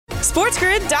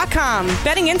SportsGrid.com.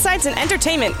 Betting insights and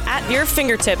entertainment at your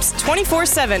fingertips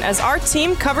 24/7 as our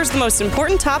team covers the most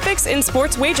important topics in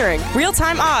sports wagering.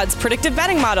 Real-time odds, predictive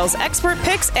betting models, expert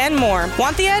picks, and more.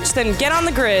 Want the edge? Then get on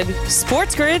the grid.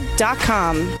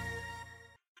 SportsGrid.com.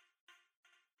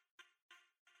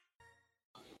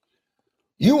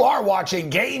 You are watching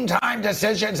Game Time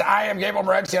Decisions. I am Gabriel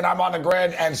Morency, and I'm on the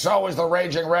grid, and so is the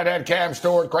Raging Redhead, Cam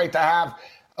Stewart. Great to have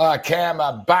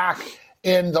Cam back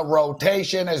in the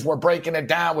rotation as we're breaking it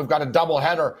down. We've got a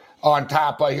doubleheader on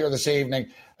tap here this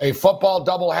evening. A football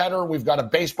doubleheader. We've got a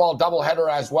baseball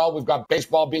doubleheader as well. We've got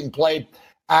baseball being played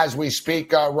as we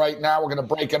speak right now. We're going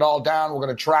to break it all down. We're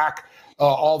going to track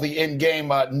all the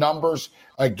in-game numbers.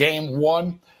 Game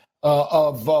one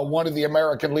of one of the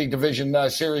American League Division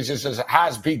series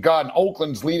has begun.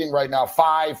 Oakland's leading right now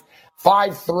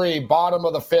 5-3, bottom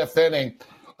of the fifth inning.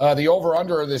 The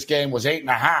over-under of this game was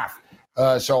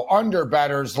 8.5. So under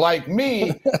bettors like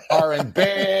me are in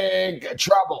big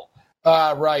trouble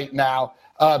right now.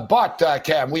 But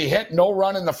Cam, we hit no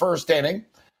run in the first inning.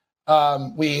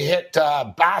 We hit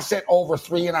Bassett over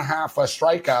 3.5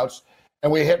 strikeouts,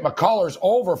 and we hit McCullers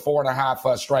over 4.5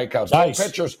 strikeouts. Nice. Both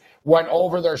pitchers went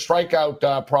over their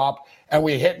strikeout prop, and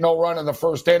we hit no run in the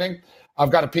first inning. I've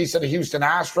got a piece of the Houston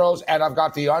Astros, and I've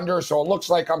got the under, so it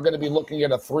looks like I'm going to be looking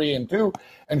at a 3-2.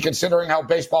 And considering how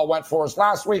baseball went for us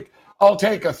last week, I'll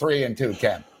take a 3-2,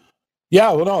 Ken.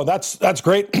 Yeah, well, no, that's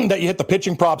great that you hit the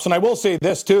pitching props. And I will say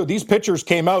this, too. These pitchers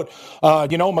came out,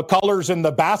 McCullers and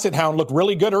the Bassett Hound looked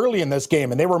really good early in this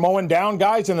game, and they were mowing down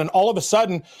guys. And then all of a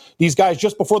sudden, these guys,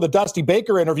 just before the Dusty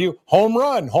Baker interview, home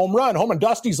run. And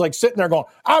Dusty's like sitting there going,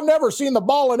 I've never seen the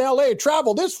ball in L.A.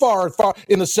 travel this far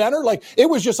in the center. Like, it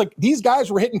was just like these guys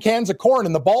were hitting cans of corn,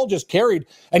 and the ball just carried.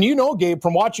 And you know, Gabe,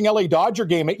 from watching L.A. Dodger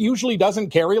game, it usually doesn't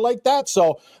carry like that.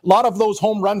 So a lot of those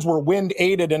home runs were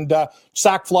wind-aided and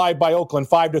sack fly by Oakland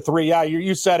 5-3. Yeah,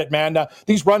 you said it, man.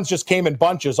 These runs just came in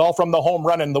bunches, all from the home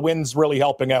run, and the wind's really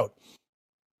helping out.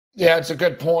 Yeah, it's a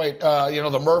good point.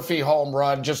 The Murphy home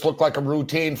run just looked like a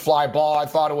routine fly ball. I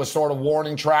thought it was sort of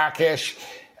warning track-ish,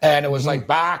 and it was like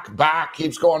back,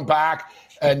 keeps going back,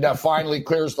 and finally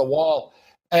clears the wall.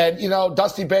 And,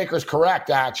 Dusty Baker's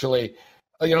correct, actually.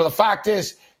 The fact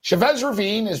is, Chavez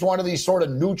Ravine is one of these sort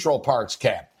of neutral parks,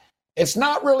 Cam. It's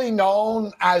not really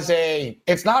known as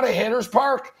it's not a hitter's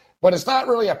park, but it's not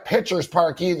really a pitcher's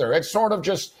park either. It's sort of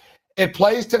just, it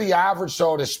plays to the average,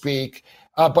 so to speak.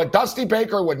 But Dusty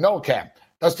Baker would know, Cam.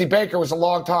 Dusty Baker was a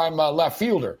longtime left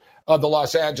fielder of the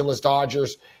Los Angeles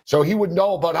Dodgers, so he would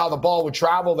know about how the ball would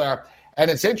travel there. And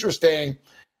it's interesting,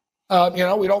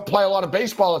 we don't play a lot of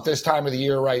baseball at this time of the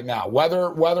year right now.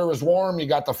 Weather is warm. You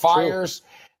got the fires,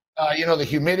 the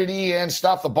humidity and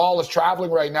stuff. The ball is traveling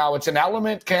right now. It's an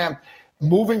element, Cam,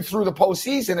 moving through the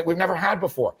postseason that we've never had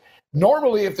before.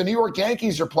 Normally, if the New York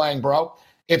Yankees are playing, bro,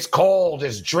 it's cold,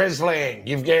 it's drizzling.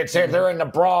 They're in the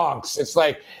Bronx. It's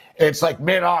like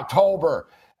mid-October,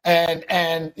 and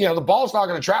the ball's not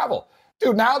going to travel.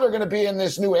 Dude, now they're going to be in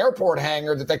this new airport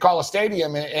hangar that they call a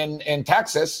stadium in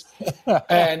Texas,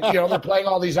 and they're playing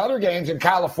all these other games in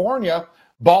California.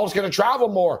 Ball's going to travel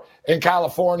more in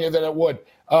California than it would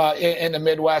in the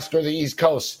Midwest or the East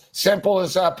Coast. Simple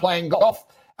as playing golf.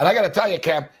 And I got to tell you,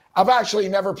 Cam, I've actually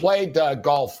never played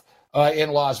golf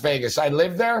in Las Vegas. I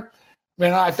lived there.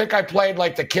 I think I played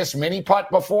like the Kiss mini putt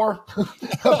before.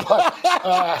 But,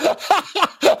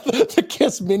 the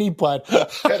Kiss mini putt.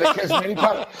 Yeah, the Kiss mini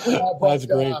putt. That's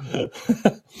great.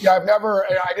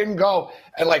 I didn't go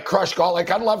and like crush golf. Like,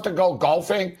 I'd love to go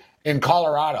golfing in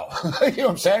Colorado. You know what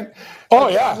I'm saying? Oh,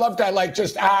 yeah. I'd love to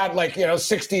just add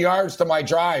 60 yards to my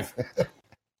drive.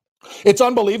 It's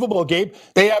unbelievable, Gabe.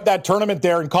 They have that tournament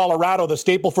there in Colorado, the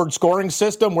Stapleford scoring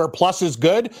system, where plus is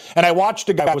good. And I watched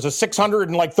a guy. It was a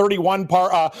 631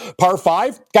 par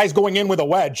 5. Guy's going in with a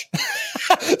wedge.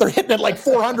 They're hitting it like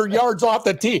 400 yards off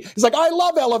the tee. He's like, I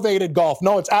love elevated golf.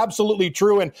 No, it's absolutely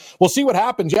true. And we'll see what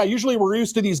happens. Yeah, usually we're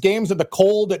used to these games in the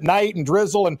cold at night and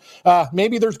drizzle. And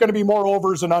maybe there's going to be more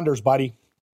overs and unders, buddy.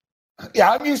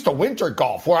 Yeah, I'm used to winter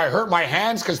golf where I hurt my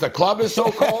hands because the club is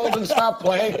so cold and stuff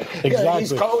playing. Exactly.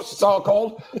 East Coast, it's all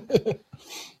cold.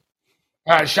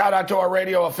 Shout out to our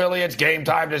radio affiliates, Game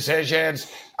Time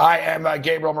Decisions. I am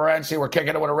Gabriel Morency. We're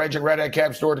kicking it with a Raging Redhead,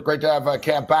 Cam Stewart. Great to have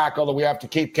Cam back, although we have to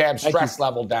keep Cam's stress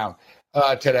level down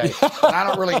today. And I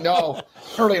don't really know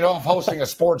if hosting a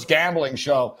sports gambling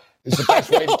show is the best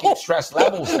way to keep stress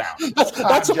levels down.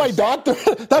 That's what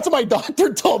my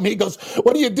doctor told me. He goes,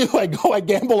 "What do?" I go, "I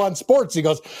gamble on sports." He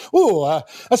goes, "Ooh,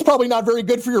 that's probably not very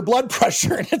good for your blood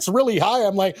pressure, and it's really high."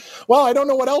 I'm like, "Well, I don't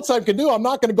know what else I can do. I'm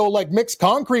not going to go like mix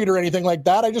concrete or anything like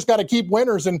that. I just got to keep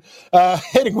winners and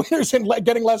hitting winners and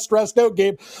getting less stressed out."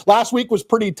 Gabe, last week was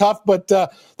pretty tough, but the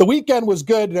weekend was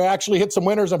good. I actually hit some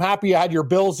winners. I'm happy you had your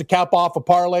Bills to cap off a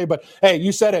parlay. But hey,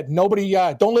 you said it. Nobody,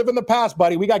 don't live in the past,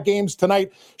 buddy. We got games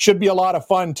tonight. Should be a lot of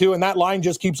fun too, and that line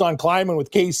just keeps on climbing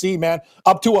with KC, man,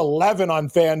 up to 11 on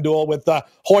FanDuel with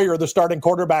Hoyer, the starting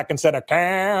quarterback, instead of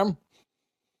Cam.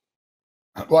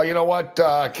 Well, you know what,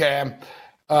 Cam?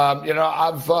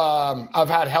 I've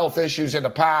had health issues in the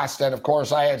past, and of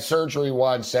course, I had surgery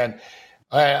once, and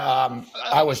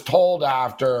I was told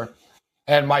after,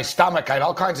 and my stomach, I had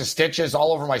all kinds of stitches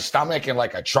all over my stomach in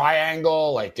like a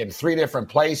triangle, like in 3 different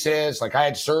places. Like I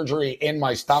had surgery in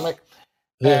my stomach,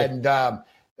 and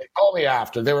they told me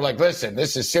after, they were like, "Listen,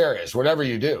 this is serious. Whatever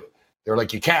you do," they were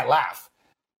like, "You can't laugh,"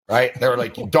 right? They were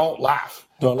like, "You don't laugh."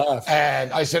 Don't laugh.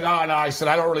 And I said, "No." I said,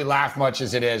 "I don't really laugh much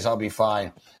as it is. I'll be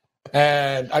fine."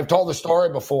 And I've told the story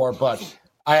before, but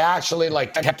I actually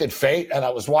like tempted fate, and I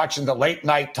was watching the late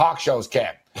night talk shows,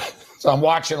 Cam. So I'm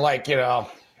watching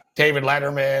David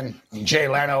Letterman, Jay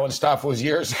Leno and stuff. It was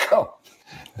years ago.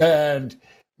 And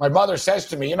my mother says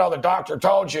to me, "The doctor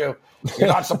told you you're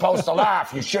not supposed to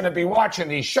laugh. You shouldn't be watching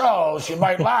these shows. You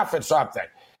might laugh at something."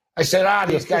 I said,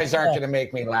 these guys aren't going to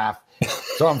make me laugh.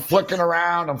 So I'm flicking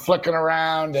around,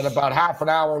 and about half an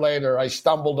hour later, I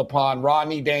stumbled upon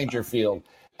Rodney Dangerfield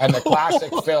and the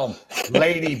classic film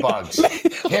Ladybugs.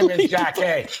 Him and Jack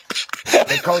A.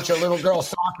 They coach a little girl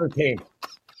soccer team.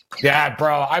 Yeah,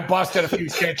 bro, I busted a few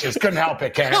stitches. Couldn't help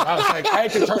it, Ken. I was like, I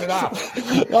had to turn it off. I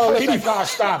was like,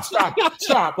 "Oh,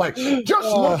 stop. Like, just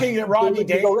looking at Rodney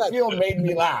Dangerfield made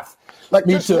me laugh. Like,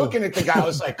 me just too. Looking at the guy, I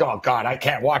was like, "Oh, God, I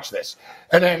can't watch this."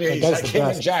 And then he's like, him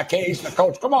and Jack Hayes, the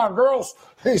coach, "Come on, girls."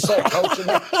 He's like coaching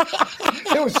me.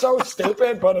 It was so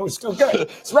stupid, but it was still good.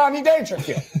 It's Rodney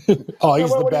Dangerfield. Oh, he's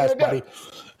the best, buddy.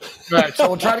 All right, so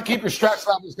we'll try to keep your stress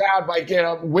levels down by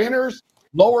winners,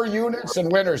 lower units, and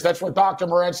winners. That's what Dr.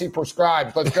 Morency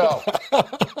prescribes. Let's go.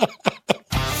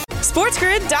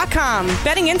 SportsGrid.com.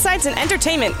 Betting insights and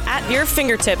entertainment at your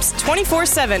fingertips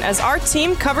 24/7 as our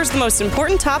team covers the most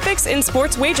important topics in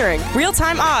sports wagering.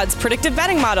 Real-time odds, predictive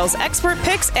betting models, expert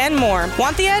picks, and more.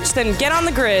 Want the edge? Then get on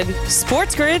the grid.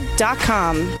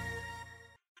 SportsGrid.com.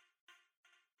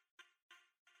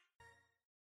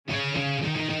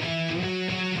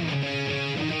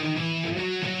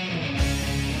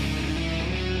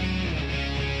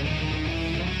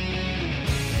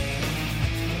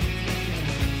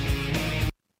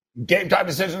 Game Time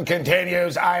Decision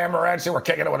continues. I am Morency. We're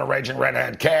kicking it with a raging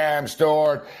redhead, Cam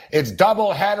Stewart. It's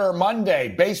doubleheader Monday.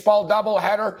 Baseball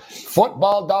doubleheader,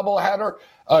 football doubleheader.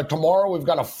 Tomorrow we've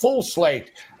got a full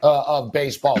slate of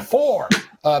baseball. 4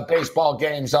 baseball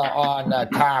games on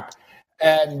tap.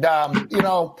 And,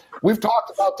 we've talked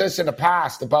about this in the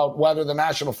past about whether the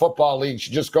National Football League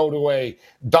should just go to a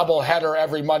doubleheader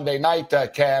every Monday night,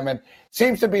 Cam. And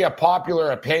seems to be a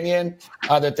popular opinion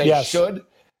that they should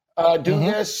do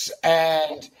this.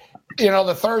 And,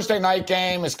 the Thursday night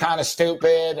game is kind of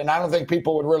stupid, and I don't think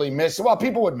people would really miss it. Well,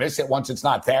 people would miss it once it's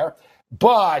not there.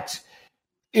 But,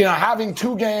 having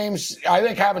 2 games, I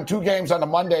think having 2 games on a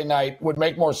Monday night would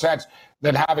make more sense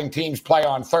than having teams play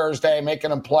on Thursday, making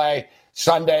them play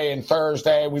Sunday and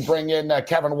Thursday. We bring in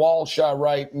Kevin Walsh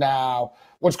right now.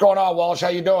 What's going on, Walsh? How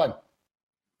you doing?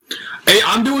 Hey,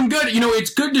 I'm doing good.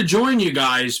 It's good to join you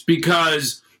guys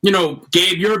because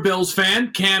Gabe, you're a Bills fan.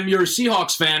 Cam, you're a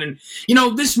Seahawks fan. And,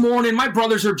 this morning, my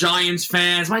brothers are Giants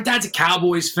fans. My dad's a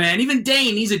Cowboys fan. Even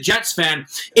Dane, he's a Jets fan.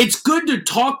 It's good to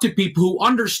talk to people who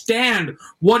understand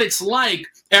what it's like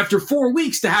after 4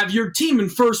 weeks to have your team in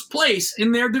first place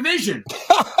in their division.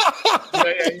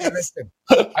 Listen,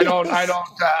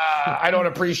 I don't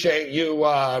appreciate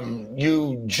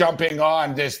you jumping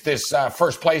on this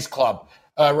first place club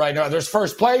right now. There's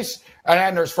first place, and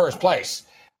then there's first place.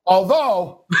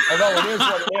 Although it is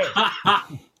what it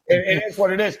is. It is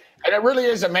what it is. And it really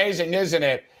is amazing, isn't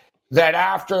it, that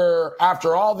after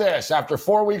all this, after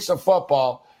 4 weeks of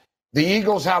football, the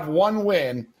Eagles have 1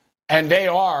 win, and they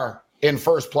are in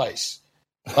first place.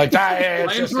 Like that.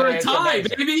 Playing for a tie,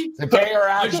 baby. They are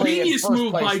actually a genius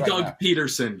move by Doug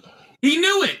Peterson. He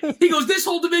knew it. He goes, "This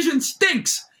whole division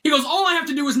stinks." He goes, "All I have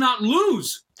to do is not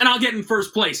lose, and I'll get in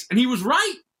first place." And he was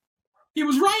right.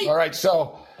 All right,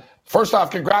 so first off,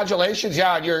 congratulations,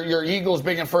 your Eagles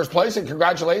being in first place, and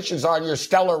congratulations on your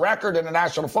stellar record in the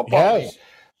National Football League.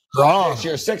 This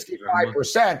year,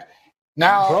 65%.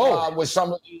 Now, with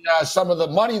some of the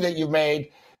money that you've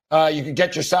made, you can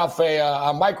get yourself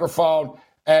a microphone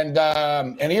and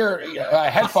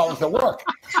headphones that work.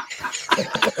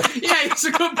 Yeah, it's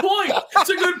a good point. It's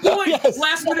a good point. Yes,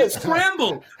 Last minute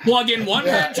scramble. Plug in one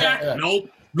head jack. Yeah. Nope.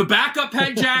 The backup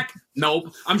head jack.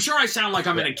 Nope. I'm sure I sound like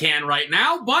I'm in a can right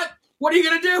now, but what are you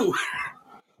going to do?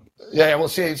 Yeah, we'll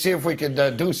see if we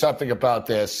can do something about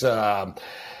this. Kevin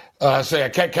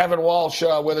Walsh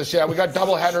with us. Yeah, we got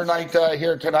doubleheader night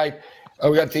here tonight.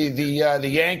 We got the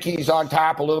Yankees on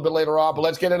tap a little bit later on, but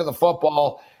let's get into the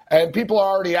football. And people are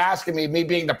already asking me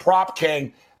being the prop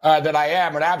king that I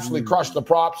am, and absolutely crushed the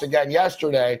props again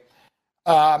yesterday,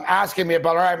 asking me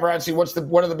about, all right, Morency,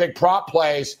 what are the big prop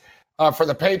plays for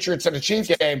the Patriots and the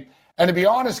Chiefs game? And to be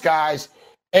honest, guys,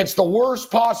 it's the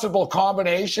worst possible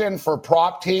combination for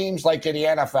prop teams like in the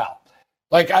NFL.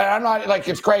 Like, I'm not, like,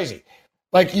 it's crazy.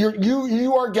 Like,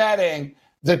 you are getting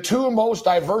the two most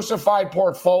diversified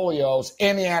portfolios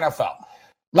in the NFL.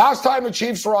 Last time the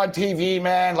Chiefs were on TV,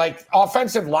 man, like,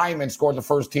 offensive linemen scored the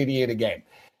first TD of the game.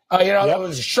 It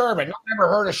was Sherman. I've never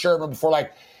heard of Sherman before.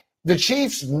 Like, the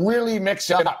Chiefs really mix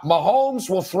it up. Mahomes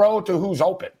will throw to who's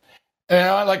open.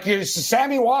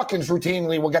 Sammy Watkins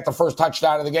routinely will get the first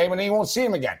touchdown of the game, and then you won't see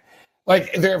him again.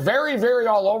 Like, they're very, very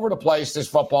all over the place, this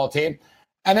football team.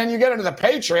 And then you get into the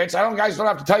Patriots. Guys don't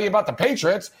have to tell you about the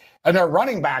Patriots and their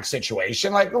running back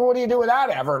situation. Like, what do you do with that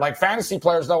ever? Like, fantasy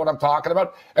players know what I'm talking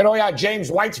about. And,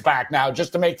 James White's back now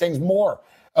just to make things more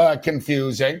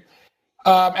confusing.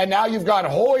 And now you've got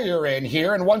Hoyer in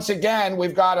here. And once again,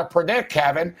 we've got to predict,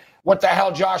 Kevin, what the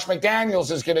hell Josh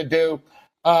McDaniels is going to do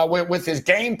with his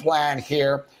game plan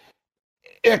here.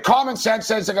 Common sense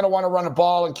says they're going to want to run a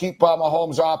ball and keep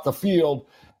Mahomes off the field.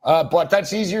 But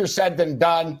that's easier said than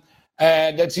done.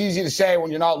 And it's easy to say when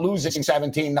you're not losing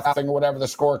 17-0 or whatever the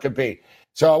score could be.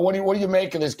 So what do you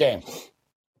make of this game?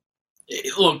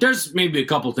 Look, there's maybe a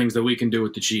couple things that we can do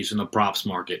with the Chiefs in the props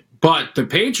market. But the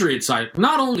Patriots side,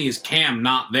 not only is Cam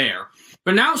not there,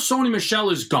 but now Sony Michel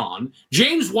is gone.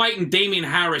 James White and Damian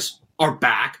Harris are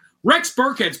back. Rex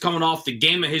Burkhead's coming off the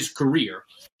game of his career.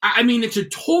 I mean, it's a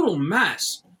total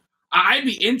mess. I'd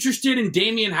be interested in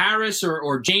Damian Harris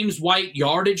or James White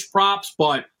yardage props,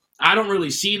 but I don't really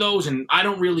see those, and I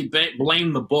don't really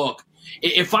blame the book.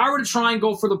 If I were to try and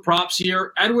go for the props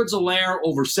here, Edwards-Helaire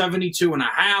over 72.5.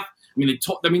 I mean,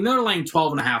 they're laying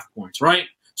 12.5 points, right?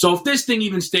 So if this thing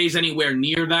even stays anywhere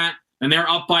near that, and they're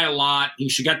up by a lot, he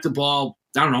should get the ball,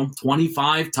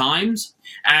 25 times,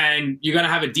 and you're going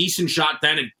to have a decent shot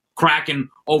then at cracking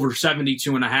over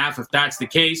 72.5 if that's the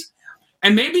case.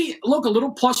 And maybe, look, a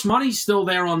little plus money still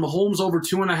there on Mahomes over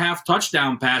 2.5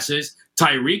 touchdown passes.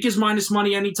 Tyreek is minus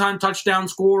money anytime touchdown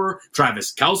scorer.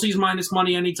 Travis Kelce's minus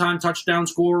money anytime touchdown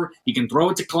scorer. He can throw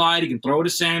it to Clyde. He can throw it to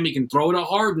Sam. He can throw it to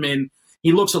Hardman.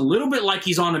 He looks a little bit like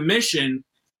he's on a mission.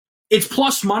 It's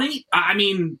plus money. I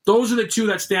mean, those are the two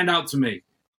that stand out to me.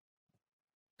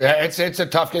 Yeah, it's a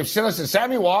tough game. So listen,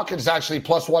 Sammy Watkins is actually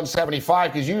plus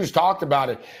 175 because you just talked about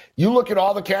it. You look at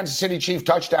all the Kansas City Chiefs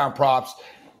touchdown props.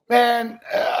 Man,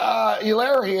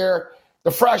 Helaire here,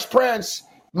 the Fresh Prince,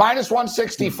 minus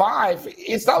 165.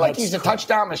 It's not like he's a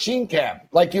touchdown machine, Cam.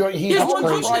 Like he's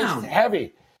priced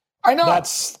heavy. I know.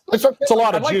 It's a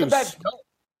lot of juice.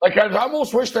 Like, I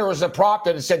almost wish there was a prop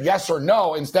that said yes or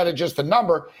no instead of just a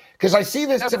number, because I see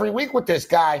this every week with this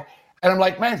guy, and I'm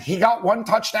like, man, he got one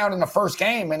touchdown in the first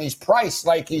game, and he's priced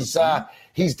like he's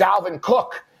Dalvin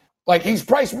Cook. Like, he's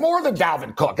priced more than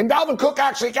Dalvin Cook, and Dalvin Cook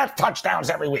actually gets touchdowns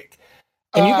every week.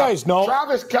 And you guys know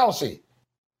Travis Kelce.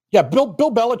 Yeah, Bill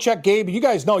Belichick, Gabe, you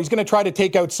guys know he's going to try to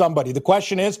take out somebody. The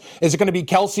question is it going to be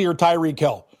Kelce or Tyreek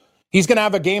Hill? He's going to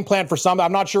have a game plan for some.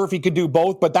 I'm not sure if he could do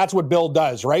both, but that's what Bill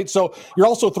does, right? So you're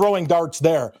also throwing darts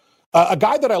there. A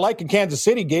guy that I like in Kansas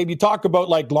City, Gabe, you talk about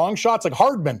like long shots, like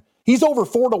Hardman. He's over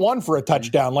 4-1 for a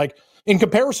touchdown. Like, in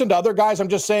comparison to other guys, I'm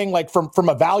just saying, like, from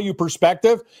a value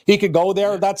perspective, he could go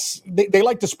there. They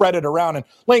like to spread it around. And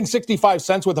laying 65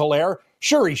 cents with Helaire,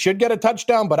 sure, he should get a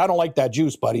touchdown, but I don't like that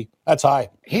juice, buddy. That's high.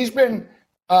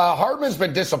 Hardman's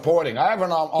been disappointing. I have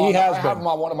him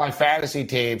on one of my fantasy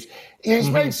teams. He's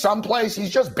made some plays.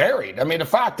 He's just buried. I mean, the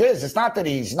fact is, it's not that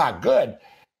he's not good.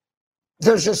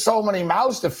 There's just so many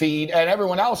mouths to feed, and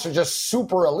everyone else are just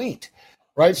super elite,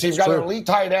 right? So you've got an elite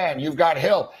tight end. You've got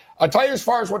Hill. I'll tell you as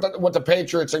far as what the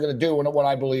Patriots are going to do and what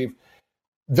I believe.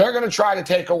 They're going to try to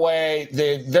take away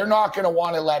they're not going to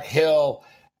want to let Hill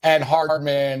and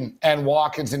Hardman and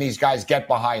Watkins and these guys get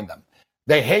behind them.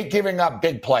 They hate giving up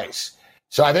big plays.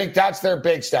 So I think that's their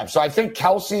big step. So I think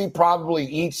Kelce probably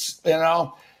eats,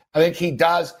 I think he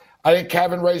does. I think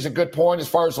Kevin raised a good point as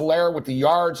far as Helaire with the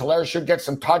yards. Helaire should get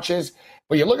some touches.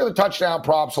 But you look at the touchdown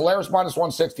props, Hilaire's minus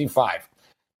 165.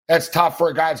 That's tough for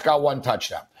a guy that's got one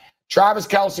touchdown. Travis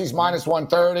Kelce's minus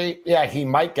 130. Yeah, he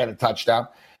might get a touchdown.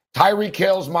 Tyreek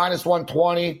Hill's minus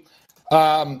 120.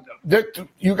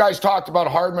 You guys talked about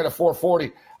Hardman at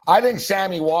 440. I think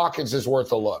Sammy Watkins is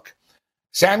worth a look.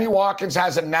 Sammy Watkins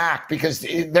has a knack because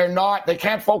they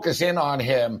can't focus in on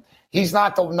him. He's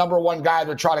not the number one guy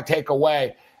they're trying to take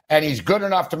away, and he's good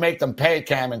enough to make them pay,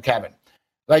 Cam and Kevin.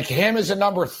 Like him as a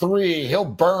number 3, he'll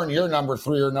burn your number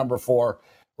 3 or number 4,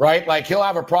 right? Like he'll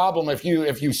have a problem if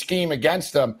you scheme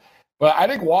against him. But I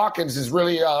think Watkins is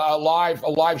really a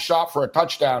live shot for a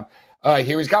touchdown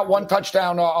here. He's got 1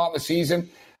 touchdown on the season.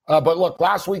 But look,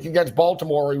 last week against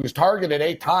Baltimore, he was targeted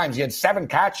 8 times. He had 7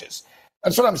 catches.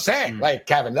 That's what I'm saying. Like,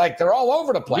 Kevin, like they're all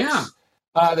over the place. Yeah.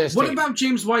 What about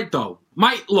James White, though?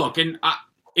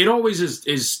 It always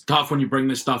is tough when you bring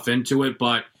this stuff into it,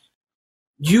 but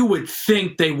you would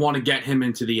think they want to get him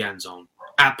into the end zone.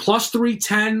 At plus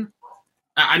 310,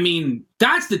 I mean,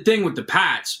 that's the thing with the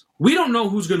Pats. We don't know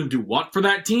who's going to do what for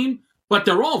that team, but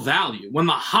they're all value. When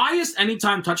the highest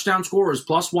anytime touchdown score is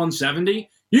plus 170,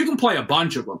 you can play a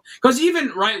bunch of them. Because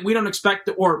even, we don't expect,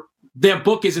 or their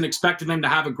book isn't expecting them to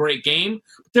have a great game.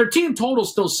 Their team total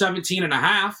is still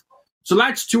 17.5. So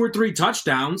that's 2 or 3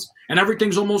 touchdowns, and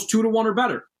everything's almost 2-1 or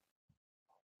better.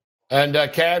 And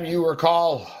Cam, you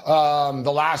recall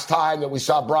the last time that we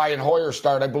saw Brian Hoyer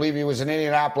start. I believe he was an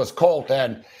Indianapolis Colt,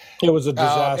 and it was a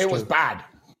disaster. It was bad.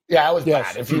 Yeah, it was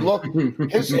bad. If you look,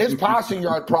 his passing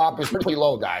yard prop is pretty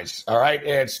low, guys. All right,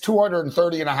 it's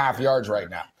 230.5 yards right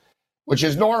now, which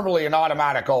is normally an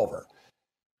automatic over.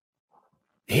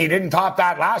 He didn't top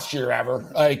that last year ever.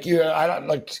 They're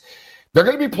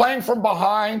going to be playing from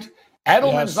behind.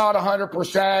 Edelman's not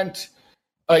 100%.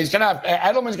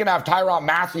 Edelman's going to have Tyrann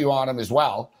Mathieu on him as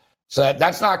well. So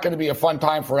that's not going to be a fun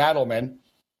time for Edelman.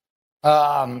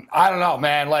 I don't know,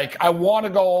 man. Like, I want to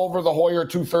go over the Hoyer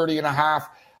 230.5.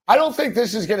 I don't think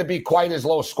this is going to be quite as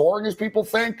low scoring as people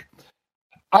think.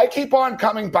 I keep on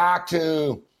coming back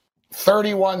to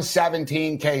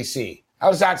 31-17 KC.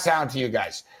 How does that sound to you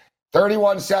guys?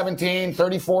 31-17,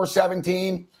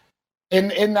 34-17,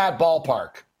 in that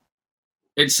ballpark.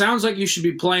 It sounds like you should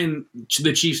be playing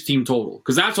the Chiefs team total,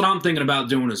 because that's what I'm thinking about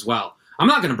doing as well. I'm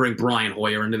not going to bring Brian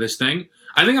Hoyer into this thing.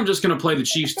 I think I'm just going to play the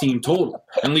Chiefs team total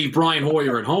and leave Brian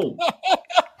Hoyer at home.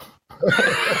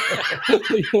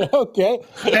 Okay.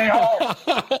 Stay home.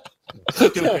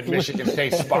 Stupid Michigan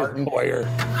State Spartan Hoyer.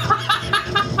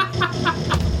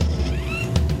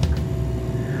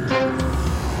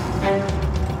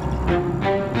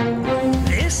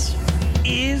 This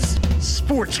is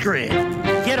Sports Grid.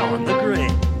 Get on the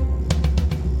grid.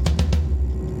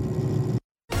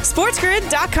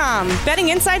 SportsGrid.com. Betting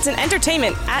insights and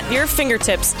entertainment at your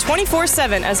fingertips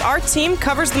 24/7 as our team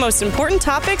covers the most important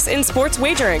topics in sports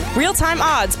wagering. Real-time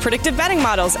odds, predictive betting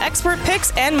models, expert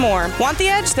picks, and more. Want the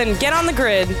edge? Then get on the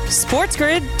grid.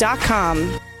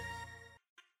 SportsGrid.com.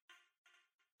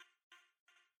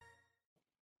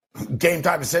 Game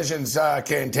Time Decisions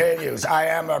continues. I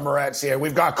am Moretz here.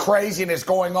 We've got craziness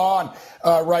going on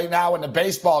right now in the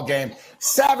baseball game.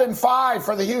 7-5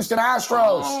 for the Houston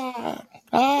Astros.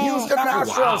 Houston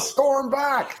Astros storm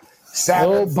back.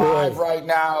 7-5 right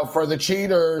now for the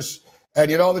cheaters.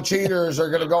 And you know the cheaters are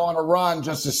going to go on a run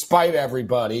just to spite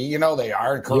everybody. You know they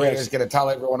are. And Korea's going to tell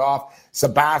everyone off.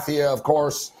 Sabathia, of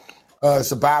course,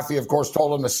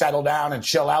 told them to settle down and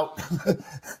chill out.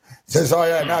 Says, oh,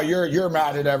 yeah, now you're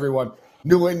mad at everyone.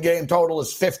 New in-game total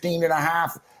is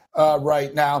 15.5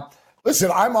 right now.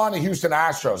 Listen, I'm on the Houston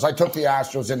Astros. I took the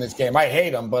Astros in this game. I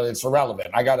hate them, but it's irrelevant.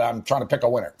 I'm trying to pick a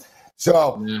winner.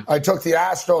 So I took the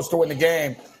Astros to win the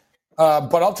game.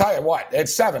 But I'll tell you what,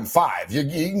 it's 7-5. You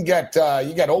can get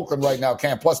Oakland right now,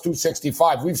 Cam, plus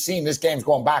 265. We've seen this game's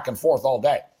going back and forth all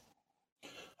day.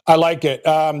 I like it.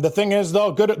 The thing is,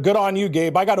 though, good on you,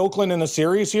 Gabe. I got Oakland in the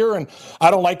series here, and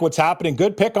I don't like what's happening.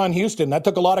 Good pick on Houston. That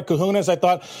took a lot of kahunas. I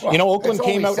thought, Oakland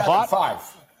came out hot. 7-5.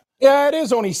 Yeah, it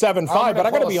is only 7-5, but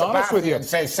I got to be honest with you. And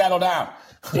say, settle down.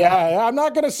 Yeah, I'm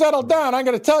not going to settle down. I'm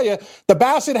going to tell you, the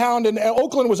Basset Hound in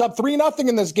Oakland was up 3-0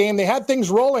 in this game. They had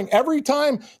things rolling. Every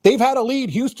time they've had a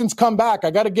lead, Houston's come back. I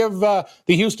got to give the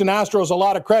Houston Astros a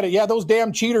lot of credit. Yeah, those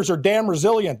damn cheaters are damn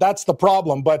resilient. That's the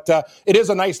problem. But it is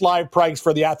a nice live price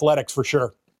for the Athletics for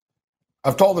sure.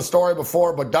 I've told the story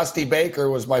before, but Dusty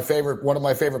Baker was one of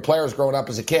my favorite players growing up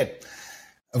as a kid.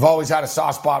 I've always had a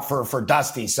soft spot for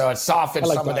Dusty, so it softened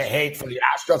some of the hate for the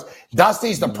Astros.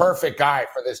 Dusty's the perfect guy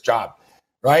for this job.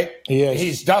 Right?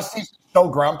 Yes. Dusty's so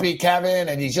grumpy, Kevin,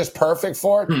 and he's just perfect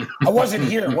for it. I wasn't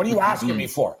here. What are you asking me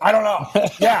for? I don't know.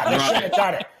 Yeah, they should have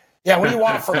done it. Yeah, what do you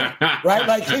want from me? Right?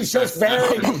 Like, he's just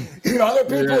very, other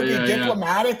people would be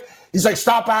diplomatic. He's like,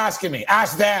 stop asking me.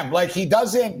 Ask them. Like, he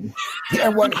doesn't.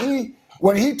 And when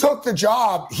when he took the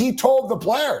job, he told the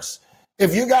players,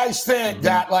 if you guys think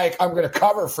that, like, I'm going to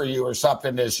cover for you or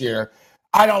something this year,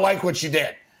 I don't like what you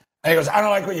did. And he goes, I don't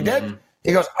like what you did.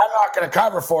 He goes, I'm not going to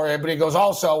cover for you. But he goes,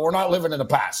 also, we're not living in the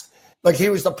past. Like, he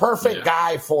was the perfect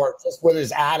guy for it, just with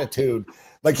his attitude.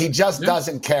 Like, he just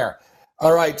doesn't care.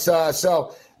 All right,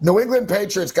 so New England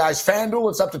Patriots, guys, FanDuel,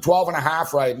 it's up to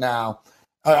 12.5 right now.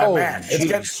 Man,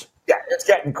 it's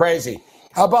getting crazy.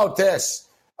 How about this?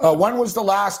 When was the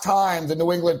last time the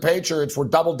New England Patriots were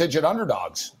double-digit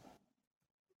underdogs?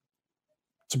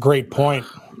 It's a great point.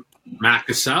 Matt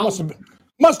Cassell?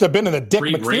 Must have been in the Dick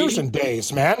McPherson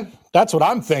days, man. That's what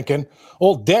I'm thinking.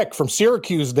 Old Dick from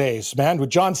Syracuse days, man, with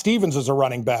John Stevens as a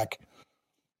running back.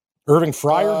 Irving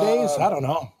Fryer days? I don't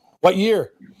know. What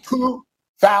year?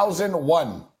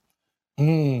 2001.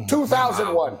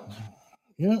 2001. Wow.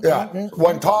 Yeah.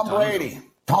 When Tom Brady.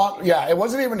 It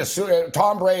wasn't even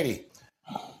Tom Brady.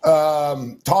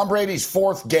 Tom Brady's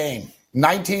fourth game.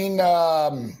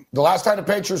 The last time the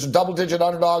Patriots were double-digit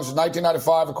underdogs was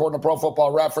 1995, according to Pro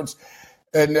Football Reference.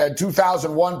 In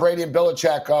 2001, Brady and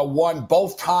Belichick won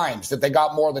both times that they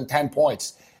got more than 10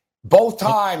 points. Both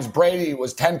times Brady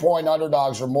was 10-point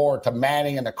underdogs or more to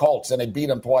Manning and the Colts, and they beat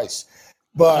him twice.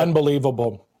 But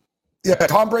unbelievable. Yeah,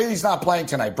 Tom Brady's not playing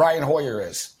tonight. Brian Hoyer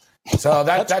is. So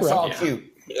that's all cute.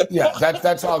 Yeah,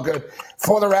 that's all good.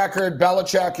 For the record,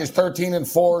 Belichick is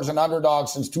 13-4 as an underdog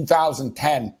since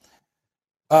 2010.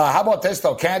 How about this,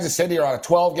 though? Kansas City are on a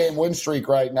 12-game win streak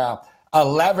right now.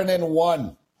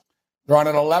 11-1. They're on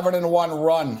an 11-1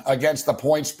 run against the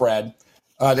point spread.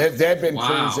 They've been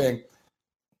cruising.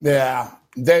 Yeah,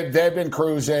 they've been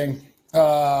cruising.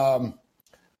 I'm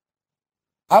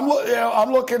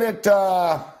looking at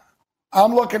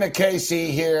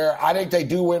KC here. I think they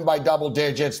do win by double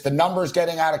digits. The number's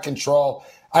getting out of control.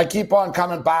 I keep on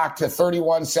coming back to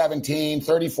 31-17,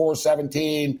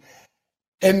 34-17,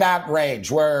 in that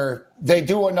range where they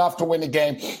do enough to win the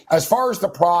game. As far as the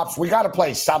props, we got to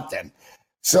play something.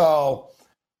 So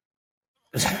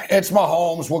it's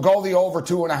Mahomes. We'll go the over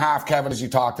 2.5, Kevin, as you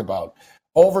talked about.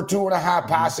 Over 2.5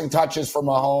 passing touches for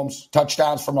Mahomes,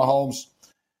 touchdowns for Mahomes.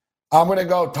 I'm going to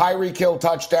go Tyreek Hill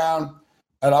touchdown,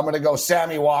 and I'm going to go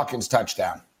Sammy Watkins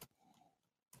touchdown.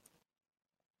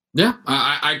 Yeah,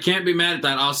 I can't be mad at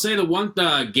that. I'll say the one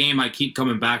game I keep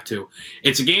coming back to.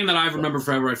 It's a game that I've remembered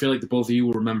forever. I feel like the both of you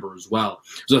will remember as well.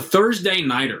 It was a Thursday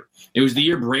nighter. It was the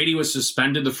year Brady was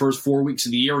suspended the first 4 weeks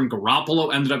of the year, and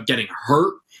Garoppolo ended up getting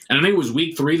hurt. And I think it was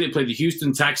week 3. They played the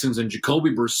Houston Texans, and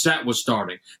Jacoby Brissett was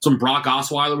starting. So Brock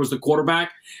Osweiler was the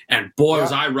quarterback. And boy,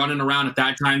 was I running around at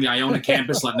that time, the Iona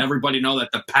campus, letting everybody know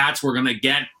that the Pats were going to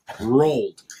get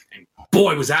rolled. And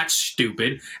boy, was that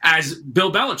stupid. As Bill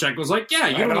Belichick was like, yeah,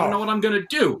 you don't even know what I'm going to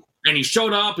do. And he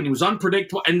showed up, and he was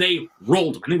unpredictable, and they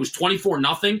rolled him. I think it was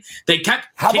 24-0 They kept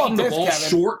kicking the ball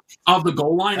short of the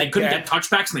goal line. They couldn't get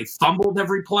touchbacks, and they fumbled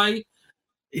every play.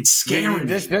 It's scary.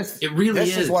 It really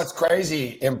is. This is what's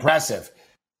crazy impressive.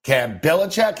 Cam,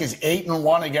 Belichick is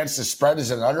 8-1 against the spread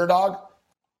as an underdog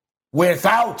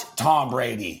without Tom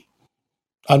Brady.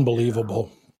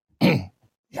 Unbelievable.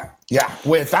 Yeah.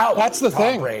 Without that's the Tom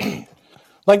thing. Brady.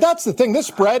 Like, that's the thing. This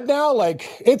spread now, like,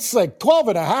 it's like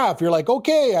 12.5. You're like,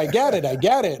 okay, I get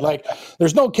it. Like,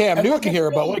 there's no Cam Newton here,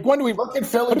 but like, when do we look at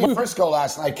Philly and Frisco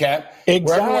last night, Cam? Exactly.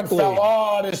 Where everyone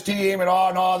felt, this team, and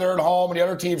no, they're at home, and the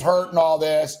other team's hurt and all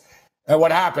this. And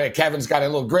what happened? Kevin's got a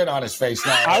little grin on his face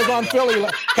now. I was on Philly.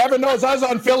 Kevin knows I was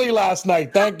on Philly last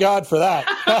night. Thank God for that.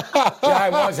 Yeah, I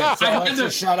wasn't. So let's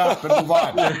just shut up and move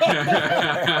on.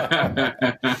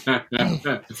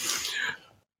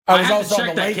 I was also on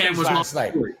the Lakers last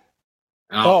night.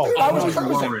 I was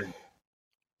worried.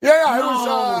 Yeah, I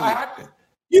was.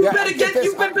 You've been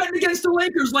betting against the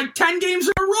Lakers like 10 games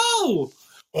in a row.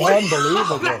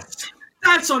 Unbelievable.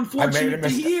 That's unfortunate to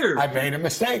hear. I made a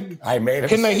mistake.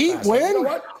 Can the Heat win?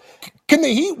 Can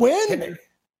the Heat win?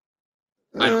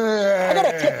 I got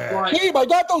a team. I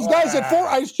got those guys at 4.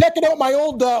 I was checking out my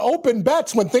old open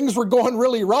bets when things were going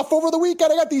really rough over the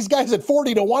weekend. I got these guys at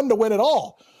 40-1 to win it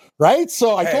all. Right?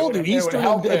 So I told you, Eastern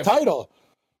title.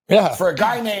 Yeah. For a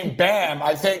guy named Bam,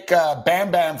 I think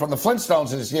Bam Bam from the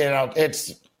Flintstones is,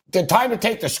 it's the time to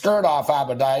take the skirt off,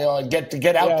 Abadiah, and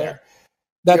get out there.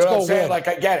 That's what I'm saying? Like,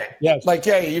 I get it. Yes. Like,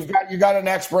 you got an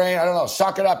neck sprain. I don't know.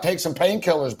 Suck it up. Take some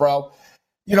painkillers, bro.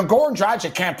 Goran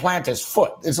Dragic can't plant his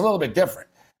foot. It's a little bit different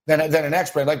than an neck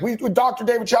sprain. Like Dr.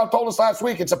 David Chow told us last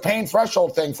week, it's a pain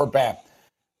threshold thing for Bam.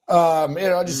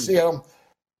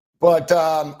 But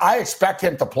I expect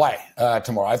him to play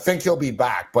tomorrow. I think he'll be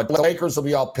back, but the Lakers will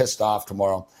be all pissed off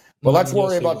tomorrow. But let's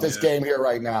worry about this game here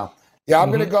right now. Yeah, I'm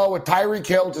going to go with Tyreek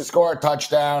Hill to score a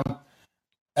touchdown.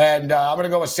 And I'm going to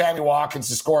go with Sammy Watkins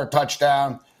to score a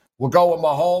touchdown. We'll go with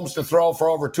Mahomes to throw for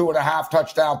over 2.5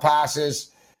 touchdown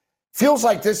passes. Feels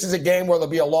like this is a game where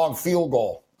there'll be a long field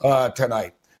goal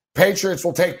tonight. Patriots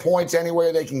will take points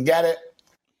anywhere they can get it.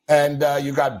 And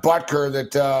you got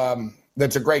Butker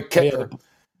that's a great kicker.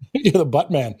 You're the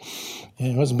butt man.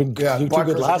 It wasn't been too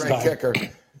good last time. Kicker.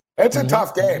 It's a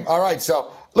tough game. All right,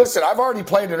 so listen, I've already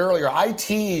played it earlier. I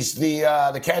teased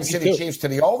the Kansas City Chiefs to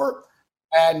the over.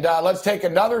 And let's take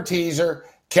another teaser.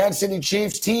 Kansas City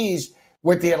Chiefs tease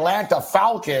with the Atlanta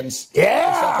Falcons.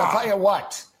 Yeah. So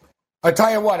I'll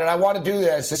tell you what, and I want to do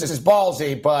this. This is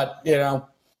ballsy, but, you know,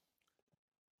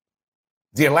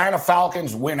 the Atlanta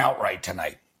Falcons win outright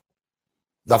tonight.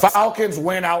 The Falcons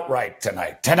win outright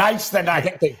tonight. Tonight's the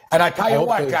night. And I tell you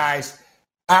what, guys,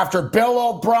 after Bill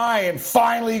O'Brien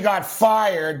finally got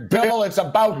fired, Bill, it's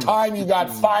about time you got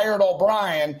fired,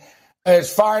 O'Brien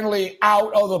is finally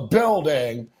out of the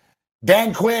building.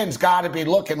 Dan Quinn's got to be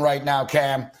looking right now,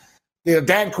 Cam. You know,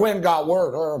 Dan Quinn got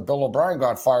word. Bill O'Brien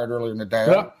got fired earlier in the day.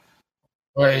 Yeah.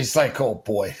 Well, he's like, oh,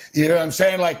 boy. You know what I'm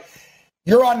saying? Like,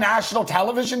 you're on national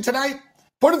television tonight?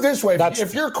 Put it this way.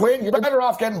 If you're Quinn, you're better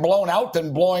off getting blown out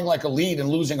than blowing like a lead and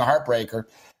losing a heartbreaker.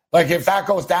 Like, if that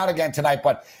goes down again tonight.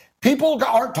 But people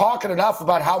aren't talking enough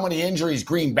about how many injuries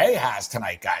Green Bay has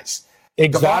tonight, guys.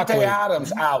 Exactly. Devontae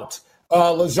Adams out.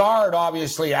 Lazard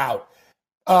obviously out.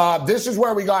 This is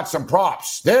where we got some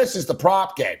props. This is the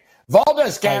prop game.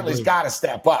 Valdez-Scantley's got to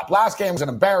step up. Last game was an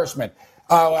embarrassment.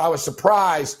 I was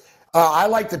surprised. I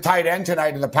like the tight end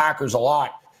tonight in the Packers a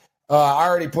lot. I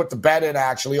already put the bet in,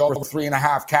 actually, over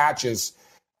 3.5 catches.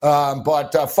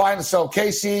 Fine. So,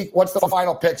 KC, what's the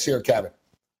final picks here, Kevin?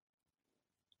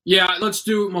 Yeah, let's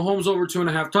do Mahomes over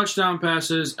 2.5 touchdown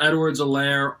passes,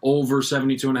 Edwards-Helaire over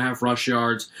 72.5 rush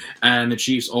yards, and the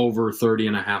Chiefs over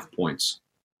 30.5 points.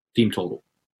 Team total.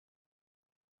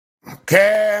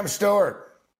 Cam Stewart.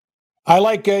 I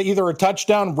like either a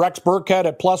touchdown, Rex Burkhead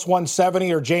at plus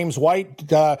 170 or James White.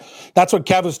 That's what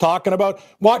Kev was talking about.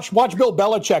 Watch Bill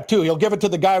Belichick, too. He'll give it to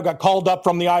the guy who got called up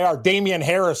from the IR, Damian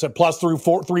Harris at plus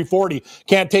 340.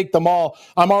 Can't take them all.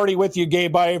 I'm already with you,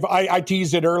 Gabe. I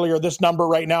teased it earlier. This number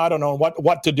right now, I don't know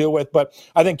what to do with, but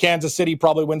I think Kansas City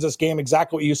probably wins this game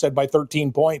exactly what you said, by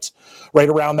 13 points, right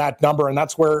around that number, and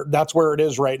that's where it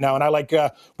is right now. And I like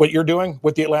what you're doing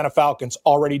with the Atlanta Falcons.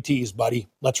 Already teased, buddy.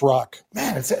 Let's rock.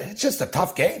 Man, it's just a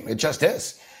tough game. It just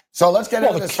is. So let's get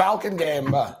into this Falcon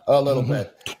game a little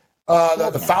bit.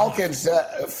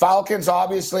 The Falcons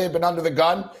obviously have been under the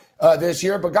gun this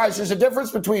year. But, guys, there's a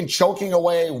difference between choking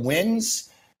away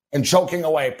wins and choking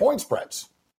away point spreads.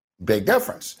 Big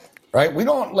difference, right? We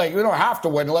don't have to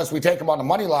win unless we take them on the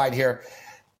money line here.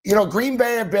 You know, Green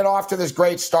Bay have been off to this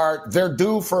great start. They're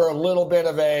due for a little bit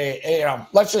of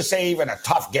let's just say even a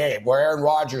tough game where Aaron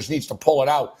Rodgers needs to pull it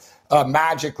out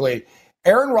magically.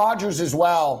 Aaron Rodgers as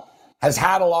well has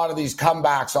had a lot of these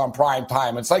comebacks on prime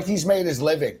time. It's like he's made his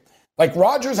living. Like,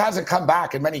 Rodgers hasn't come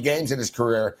back in many games in his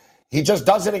career. He just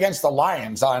does it against the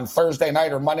Lions on Thursday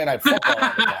night or Monday Night Football.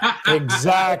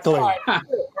 Exactly. Or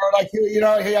like, he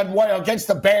had one against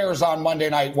the Bears on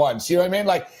Monday night once. You know what I mean?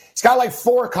 Like, he's got like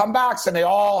 4 comebacks, and they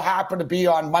all happen to be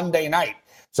on Monday night.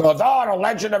 So it's, the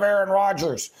legend of Aaron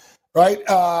Rodgers, right?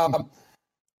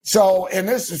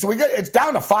 It's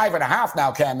down to 5.5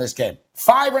 now, Cam, this game.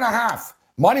 5.5.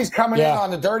 Money's coming in on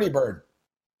the Dirty Bird.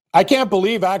 I can't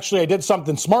believe, actually, I did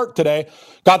something smart today.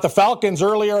 Got the Falcons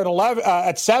earlier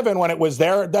at 7 when it was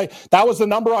there. That was the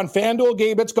number on FanDuel,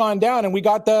 Gabe. It's gone down, and we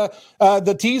got the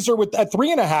teaser at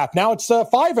 3.5. Now it's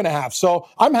 5.5. So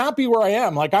I'm happy where I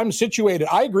am. Like, I'm situated.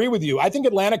 I agree with you. I think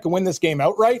Atlanta can win this game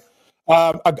outright.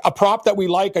 A prop that we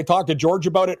like, I talked to George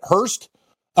about it, Hurst,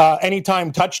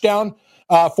 anytime touchdown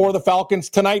for the Falcons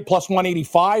tonight, plus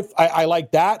 185. I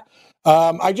like that.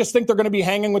 I just think they're going to be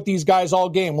hanging with these guys all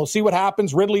game. We'll see what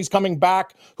happens. Ridley's coming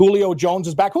back. Julio Jones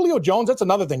is back. Julio Jones, that's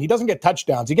another thing. He doesn't get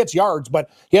touchdowns. He gets yards,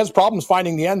 but he has problems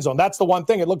finding the end zone. That's the one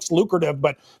thing. It looks lucrative,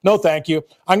 but no thank you.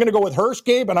 I'm going to go with Hurst,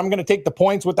 Gabe, and I'm going to take the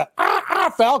points with the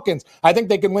Falcons. I think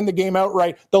they can win the game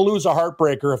outright. They'll lose a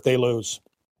heartbreaker if they lose.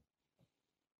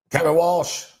 Kevin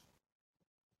Walsh.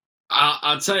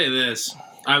 I'll tell you this.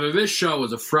 Either this show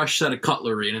is a fresh set of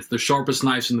cutlery and it's the sharpest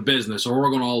knives in the business, or we're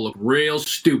going to all look real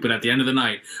stupid at the end of the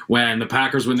night when the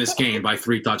Packers win this game by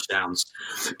 3 touchdowns.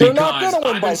 They're not going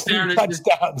to win by 3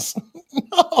 touchdowns.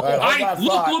 No. Right,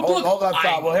 hold that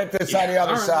thought. We'll hit this on the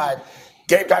other side.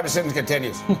 Game time decisions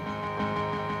continues.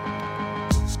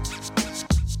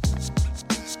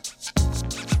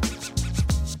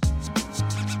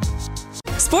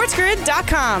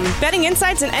 SportsGrid.com. Betting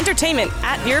insights and entertainment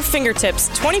at your fingertips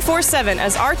 24/7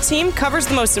 as our team covers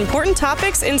the most important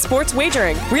topics in sports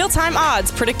wagering. Real-time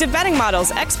odds, predictive betting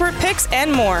models, expert picks,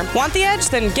 and more. Want the edge?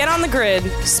 Then get on the grid.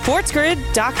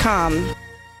 SportsGrid.com.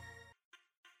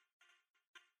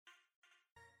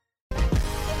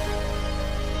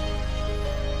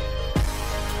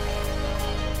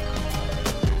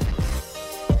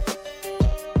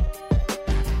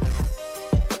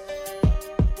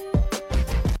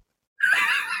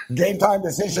 Game Time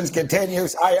Decisions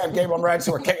continues. I am Gabe Red,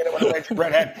 so we're kicking it with the Rachel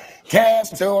Redhead, Cam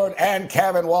Stewart, and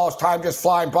Kevin Walsh. Time just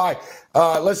flying by.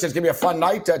 Listen, it's going to be a fun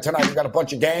night tonight. We've got a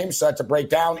bunch of games to break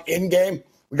down in-game.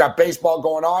 We got baseball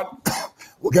going on.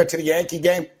 We'll get to the Yankee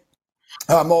game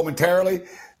momentarily.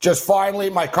 Just finally,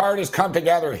 my card has come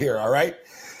together here, all right?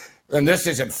 And this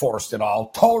isn't forced at all.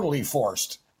 Totally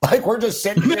forced. Like, we're just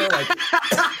sitting here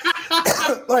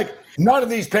like none of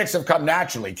these picks have come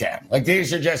naturally, Cam. Like,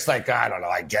 these are just like, I don't know,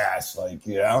 I guess. Like,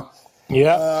 you know?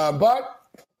 Yeah. But,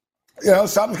 you know,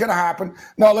 something's going to happen.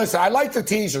 No, listen, I like the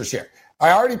teasers here.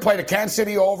 I already played a Kansas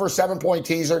City over 7-point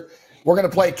teaser. We're going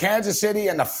to play Kansas City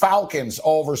and the Falcons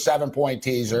over 7-point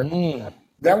teaser. Then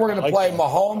we're going to play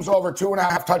Mahomes over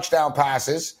 2.5 touchdown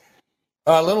passes.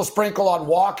 A little sprinkle on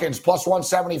Watkins, plus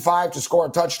 175 to score a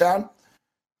touchdown.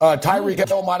 Tyreek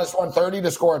Hill minus 130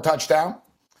 to score a touchdown.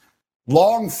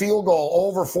 Long field goal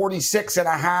over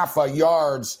 46.5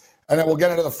 yards. And then we'll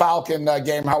get into the Falcon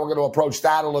game, how we're going to approach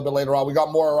that a little bit later on. We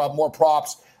got more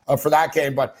props for that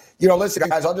game. But, you know, listen,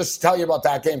 guys, I'll just tell you about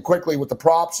that game quickly with the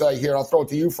props here. I'll throw it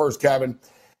to you first, Kevin.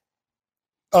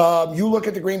 You look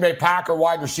at the Green Bay Packer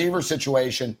wide receiver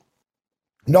situation.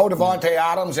 No Devontae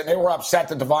Adams, and they were upset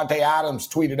that Devontae Adams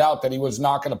tweeted out that he was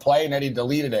not going to play, and then he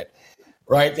deleted it.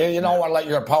 Right? You don't want to let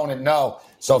your opponent know.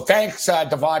 So thanks,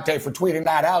 Devontae, for tweeting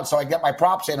that out so I get my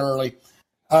props in early.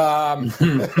 So,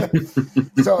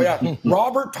 yeah,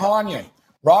 Robert Tonyan,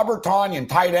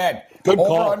 tight end. Good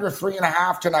call. Over under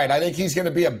 3.5 tonight. I think he's going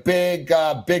to be a big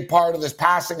part of this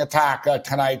passing attack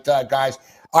tonight, guys.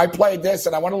 I played this,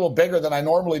 and I went a little bigger than I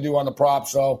normally do on the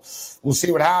props, so we'll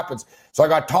see what happens. So I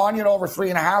got Tonyan over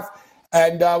 3.5,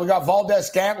 and we got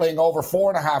Valdez-Scantling over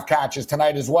 4.5 catches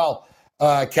tonight as well,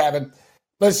 Kevin.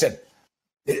 Listen,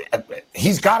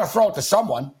 he's got to throw it to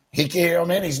someone. You know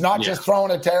what I mean? He's not just throwing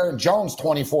it to Aaron Jones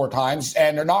 24 times,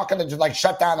 and they're not going to like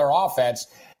shut down their offense.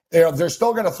 You know, they're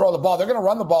still going to throw the ball. They're going to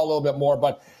run the ball a little bit more.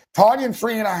 But Tonyan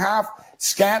 3.5,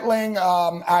 Scantling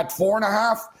at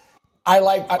 4.5. I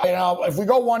like. You know, if we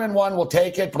go 1-1, we'll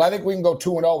take it. But I think we can go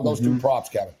 2-0 with those two props,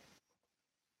 Kevin.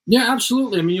 Yeah,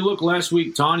 absolutely. I mean, you look last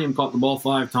week. Tonyan caught the ball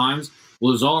 5 times.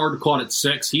 Lazard caught it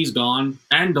 6. He's gone.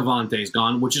 And Devontae's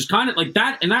gone, which is kind of like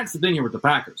that. And that's the thing here with the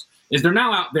Packers, is they're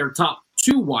now out their top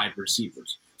 2 wide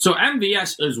receivers. So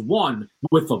MVS is 1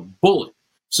 with a bullet.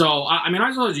 So, I mean,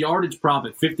 I saw his yardage prop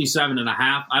at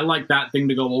 57.5. I like that thing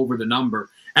to go over the number.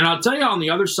 And I'll tell you on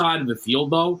the other side of the field,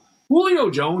 though,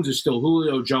 Julio Jones is still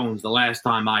Julio Jones the last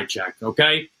time I checked,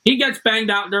 okay? He gets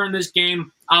banged out during this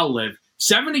game. I'll live.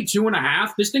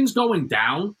 72.5. This thing's going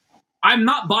down. I'm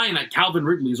not buying that Calvin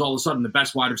Ridley is all of a sudden the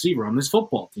best wide receiver on this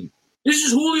football team. This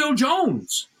is Julio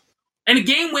Jones. And a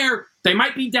game where they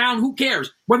might be down, who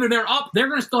cares? Whether they're up, they're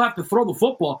going to still have to throw the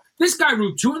football. This guy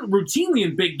routinely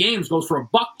in big games goes for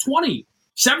 $120.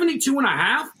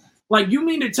 72.5? Like, you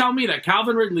mean to tell me that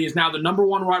Calvin Ridley is now the number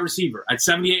 1 wide receiver at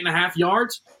 78.5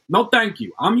 yards? No, thank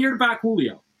you. I'm here to back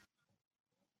Julio.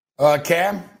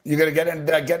 Cam, you going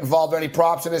to get involved in any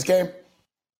props in this game?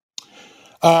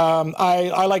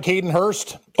 I like Hayden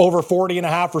Hurst over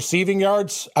 40.5 receiving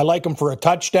yards. I like him for a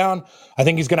touchdown. I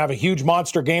think he's going to have a huge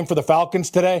monster game for the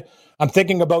Falcons today. I'm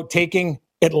thinking about taking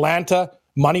Atlanta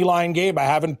money line game. I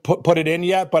haven't put it in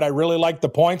yet, but I really like the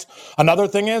points. Another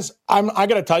thing is, I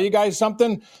got to tell you guys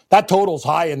something. That total's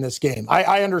high in this game.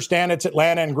 I understand it's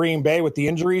Atlanta and Green Bay with the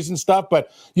injuries and stuff,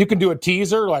 but you can do a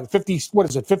teaser like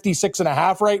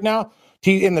 56.5 right now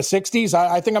in the 60s.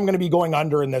 I think I'm going to be going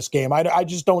under in this game. I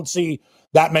just don't see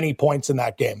that many points in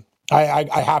that game.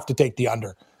 I have to take the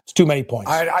under. It's too many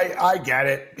points. I get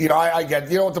it. You know, I get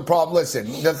it. You know what the problem? Listen,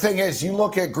 the thing is, you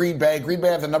look at Green Bay. Green Bay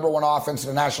have the number 1 offense in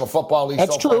the National Football League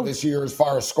so far this year as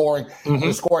far as scoring.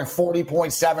 They're scoring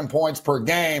 40.7 points per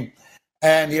game.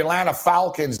 And the Atlanta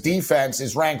Falcons defense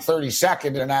is ranked 32nd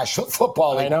in the National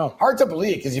Football League. I know. Hard to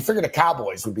believe because you figure the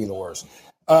Cowboys would be the worst.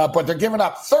 But they're giving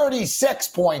up 36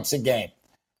 points a game.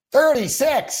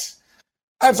 36.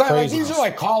 That's like these are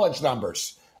like college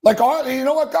numbers. Like, you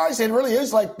know what, guys? It really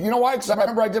is like, you know why? Because I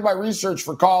remember I did my research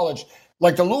for college.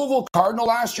 Like the Louisville Cardinal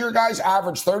last year, guys,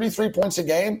 averaged 33 points a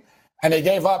game, and they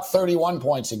gave up 31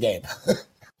 points a game.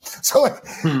 So,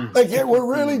 we're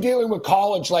really dealing with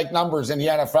college-like numbers in the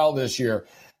NFL this year.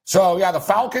 So, yeah, the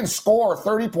Falcons score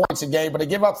 30 points a game, but they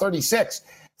give up 36.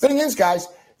 Thing is, guys,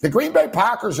 the Green Bay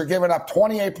Packers are giving up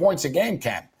 28 points a game,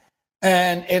 Ken.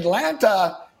 And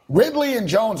Atlanta, Ridley and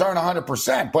Jones aren't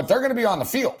 100%, but they're going to be on the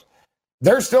field.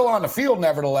 They're still on the field,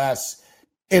 nevertheless.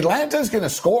 Atlanta's going to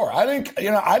score. I think they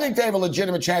have a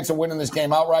legitimate chance of winning this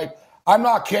game outright. I'm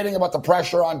not kidding about the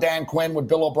pressure on Dan Quinn with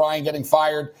Bill O'Brien getting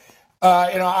fired.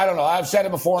 I don't know. I've said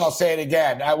it before and I'll say it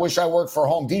again. I wish I worked for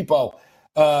Home Depot,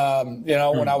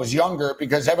 when I was younger,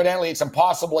 because evidently it's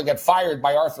impossible to get fired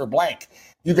by Arthur Blank.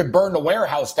 You could burn the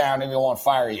warehouse down and they won't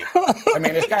fire you. I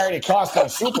mean, this guy already cost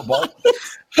us a Super Bowl.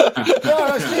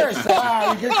 No, seriously.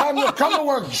 You can come to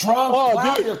work drunk,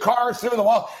 slap your car through the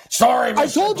wall. Sorry, Mr. I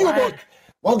told you Blank.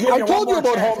 I told you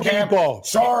about Home Depot.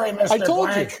 Sorry, Mr.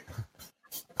 Blank.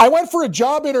 I went for a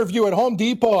job interview at Home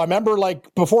Depot. I remember,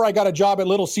 before I got a job at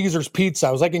Little Caesars Pizza.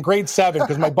 I was in grade 7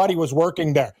 because my buddy was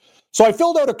working there. So I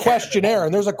filled out a questionnaire,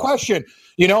 and there's a question.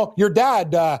 Your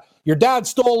dad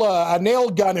stole a nail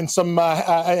gun and some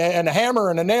and a hammer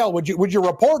and a nail. Would you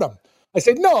report him? I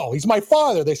said, no, he's my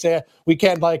father. They say, we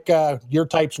can't, your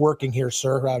type's working here,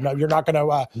 sir. No, you're not going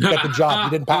to get the job.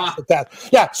 You didn't pass the test.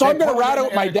 Yeah, so I'm going to rat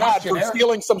out my dad for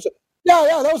stealing some.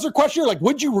 Yeah, that was their question.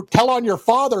 Would you tell on your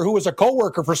father, who was a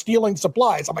coworker, for stealing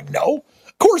supplies? I'm like, no,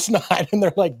 of course not. And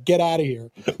they're like, get out of here.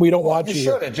 We don't want you. You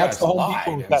should have just lied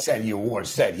and said you would have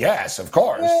said yes, of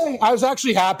course. Yeah, I was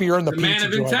actually happier in the pizza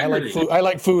joint. I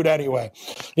like food anyway.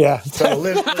 Yeah. So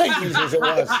Little Caesars it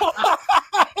was.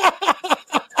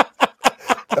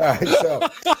 All right, so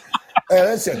hey,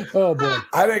 listen. Oh boy.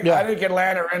 I think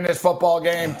Atlanta are in this football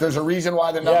game. There's a reason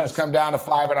why the numbers come down to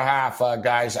 5.5,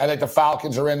 guys. I think the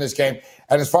Falcons are in this game.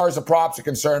 And as far as the props are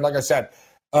concerned, like I said,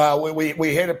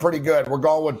 we hit it pretty good. We're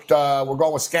going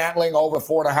with Scantling over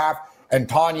 4.5 and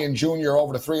Tanyan Jr.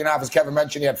 over to 3.5. As Kevin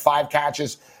mentioned, he had 5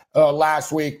 catches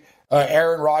last week.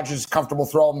 Aaron Rodgers is comfortable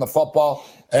throwing the football,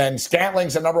 and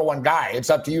Scantling's the number 1 guy. It's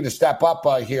up to you to step up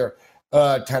here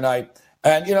tonight.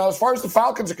 And, as far as the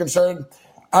Falcons are concerned,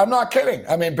 I'm not kidding.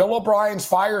 I mean, Bill O'Brien's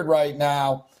fired right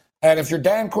now. And if you're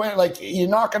Dan Quinn, you're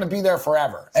not going to be there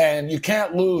forever. And you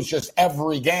can't lose just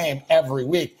every game, every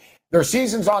week. Their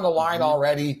season's on the line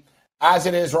already, as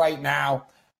it is right now.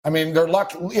 I mean, they're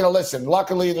lucky.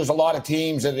 Luckily, there's a lot of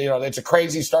teams that, it's a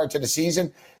crazy start to the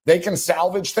season. They can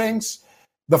salvage things.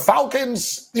 The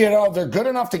Falcons, they're good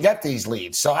enough to get these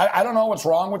leads. So I don't know what's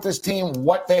wrong with this team,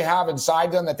 what they have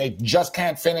inside them that they just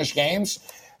can't finish games.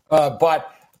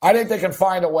 But I think they can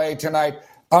find a way tonight.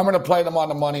 I'm going to play them on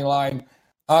the money line.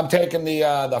 I'm taking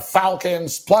the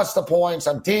Falcons plus the points.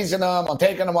 I'm teasing them. I'm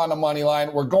taking them on the money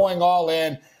line. We're going all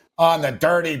in on the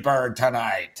Dirty Bird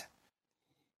tonight.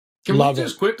 Can we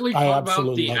just quickly talk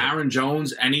about the Aaron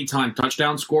Jones anytime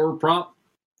touchdown scorer prop?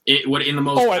 In the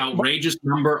most outrageous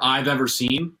number I've ever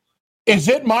seen. Is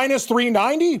it minus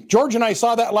 390? George and I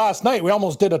saw that last night. We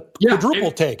almost did a quadruple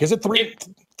take. Is it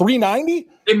 390?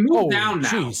 It moved down now.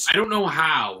 Geez. I don't know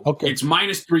how. Okay. It's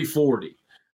minus 340,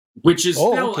 which is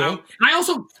still out.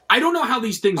 And I don't know how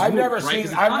these things I've move. Never seen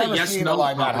a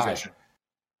line that high.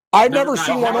 I've never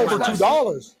seen one over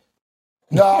 $2.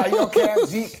 No, you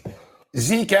can't.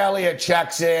 Zeke Elliott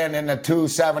checks in the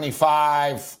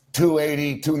 275,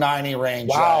 280, 290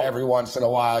 range every once in a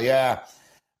while. Yeah.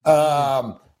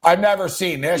 I've never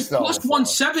seen this, though. Plus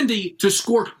 170 to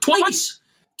score twice.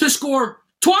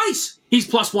 He's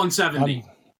plus 170.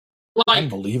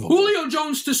 Unbelievable. Julio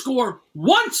Jones to score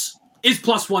once is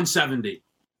plus 170.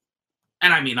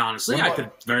 And I mean, honestly, I could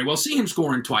very well see him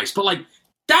scoring twice. But,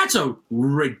 that's a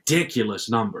ridiculous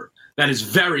number. That is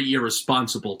very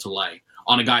irresponsible to lay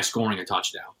on a guy scoring a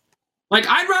touchdown.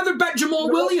 I'd rather bet Jamal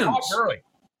Williams.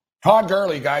 Todd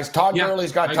Gurley, guys. Todd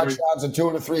Gurley's got touchdowns in 2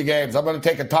 of the 3 games. I'm going to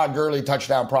take a Todd Gurley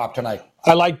touchdown prop tonight.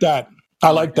 I like that.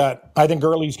 I think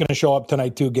Gurley's going to show up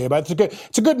tonight too, Gabe.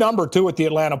 It's a good number too with the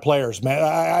Atlanta players,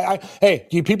 man.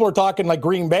 People are talking like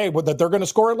Green Bay that they're going to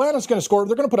score. Atlanta's going to score.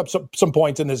 They're going to put up some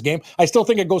points in this game. I still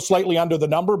think it goes slightly under the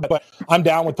number, but I'm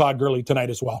down with Todd Gurley tonight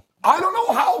as well. I don't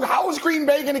know how is Green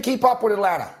Bay going to keep up with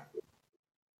Atlanta.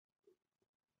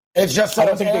 It's just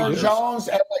that Aaron Jones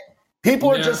and people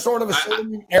are just sort of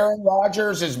assuming Aaron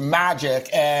Rodgers is magic.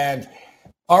 And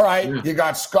all right, you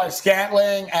got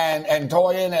Scantling and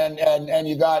Toyin and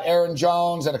you got Aaron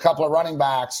Jones and a couple of running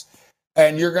backs,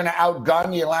 and you're going to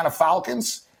outgun the Atlanta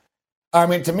Falcons. I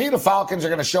mean, to me, the Falcons are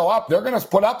going to show up. They're going to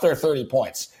put up their 30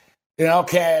 points.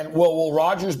 Will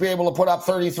Rodgers be able to put up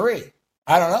 33?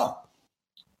 I don't know.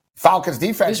 Falcons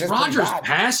defense. This Rodgers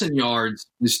passing yards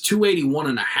is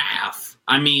 281.5.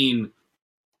 I mean,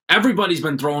 everybody's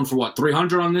been throwing for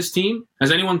 300 on this team?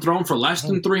 Has anyone thrown for less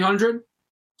than 300?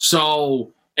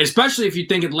 So, especially if you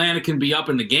think Atlanta can be up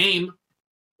in the game,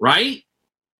 right?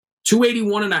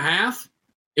 281.5.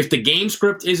 If the game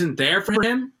script isn't there for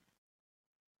him,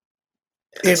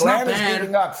 Atlanta's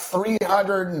giving up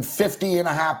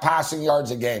 350.5 passing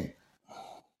yards a game.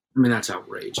 I mean, that's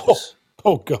outrageous.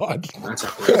 Oh God, that's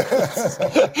outrageous.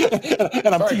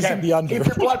 And I'm teasing the under. Keep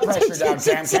your blood pressure down,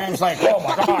 Sam. Sam's like, oh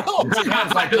my God.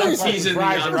 Sam's like, teasing the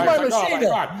under.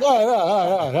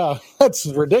 No. That's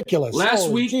ridiculous. Last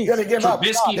week, they give up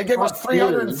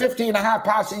 350.5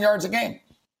 passing yards a game.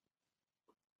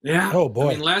 Yeah. Oh boy.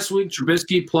 I mean, last week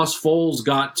Trubisky plus Foles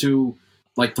got to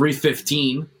like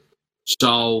 315.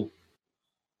 So,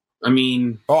 I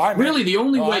mean, really the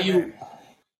only way you.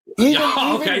 I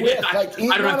don't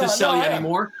have to sell you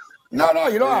anymore. No,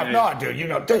 you don't have. No,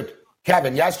 dude.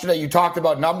 Kevin, yesterday you talked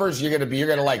about numbers. You're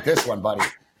gonna like this one, buddy.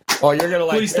 Oh, you're gonna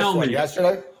like Please this tell one. me.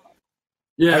 Yesterday,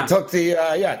 yeah, I took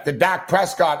the Dak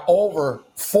Prescott over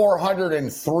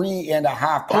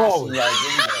 403.5 passing yards.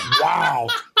 Wow,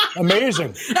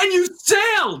 amazing! And you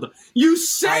sailed.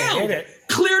 I hit it.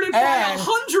 Cleared it by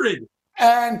 100.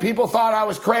 And people thought I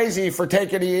was crazy for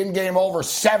taking the in-game over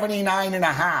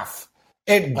 79.5.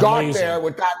 It got Amazing. there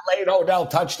with that late Odell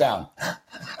touchdown.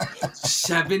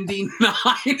 79.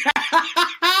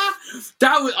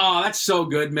 That's so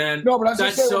good, man. No, but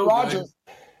that's so Rodgers.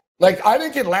 Like, I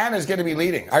think Atlanta's going to be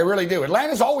leading. I really do.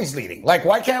 Atlanta's always leading. Like,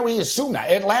 why can't we assume that?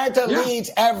 Atlanta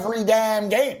leads every damn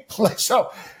game.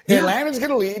 So Atlanta's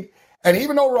going to lead. And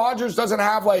even though Rodgers doesn't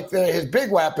have his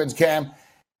big weapons, Cam,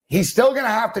 he's still going to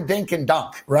have to dink and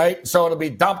dunk, right? So it'll be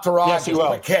dump to Rodgers,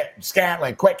 quick hit,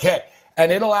 Scantling, quick hit. And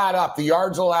it'll add up. The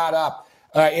yards will add up.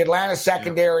 Atlanta's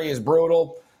secondary is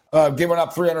brutal, giving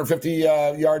up 350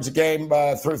 yards a game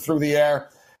through the air.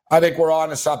 I think we're on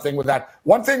to something with that.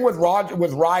 One thing with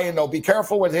Ryan, though, be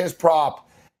careful with his prop.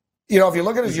 If you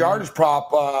look at his yardage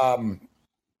prop,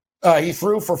 he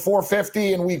threw for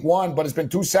 450 in week 1, but it's been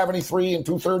 273 and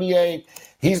 238.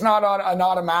 He's not an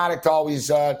automatic to always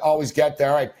get there.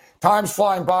 All right, time's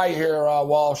flying by here,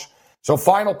 Walsh. So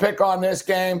final pick on this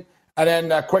game. And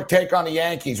then a quick take on the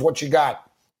Yankees. What you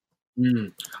got?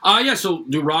 So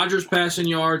do Rodgers passing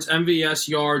yards, MVS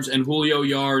yards, and Julio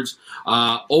yards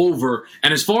over.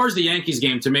 And as far as the Yankees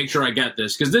game, to make sure I get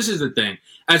this, because this is the thing.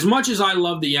 As much as I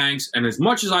love the Yanks and as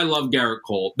much as I love Garrett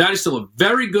Cole, that is still a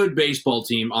very good baseball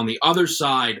team on the other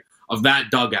side of that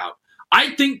dugout. I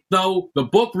think, though, the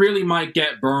book really might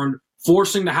get burned,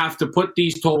 forcing to have to put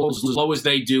these totals as low as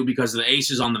they do because of the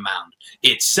aces on the mound.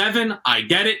 It's 7. I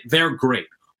get it. They're great.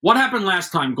 What happened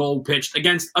last time Gold pitched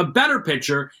against a better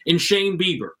pitcher in Shane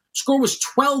Bieber? Score was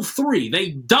 12-3.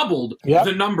 They doubled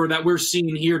the number that we're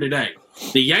seeing here today.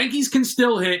 The Yankees can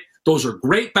still hit. Those are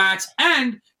great bats.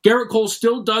 And Garrett Cole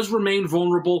still does remain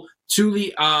vulnerable to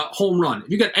the home run. If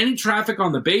you get any traffic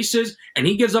on the bases and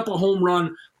he gives up a home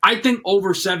run, I think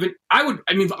over 7.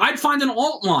 I'd find an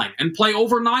alt line and play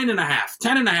over 9.5,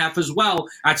 10.5 as well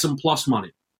at some plus money.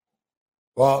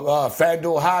 Well,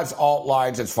 FanDuel has alt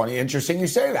lines. It's funny, interesting you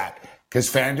say that,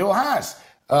 because FanDuel has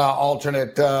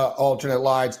alternate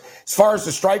lines. As far as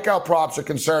the strikeout props are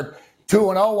concerned,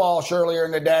 2-0 Walsh earlier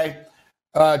in the day.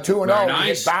 2-0.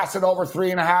 Nice. Bassett over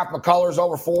 3.5. McCullers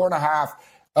over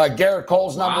 4.5. Garrett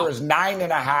Cole's number is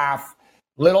 9.5.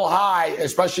 Little high,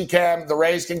 especially Cam. The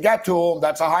Rays can get to him.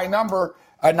 That's a high number.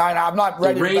 9. I'm not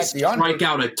ready to bet the under. The Rays strike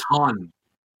out a ton.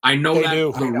 I know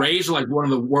the Rays are like one of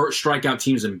the worst strikeout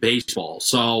teams in baseball.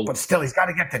 So, but still, he's got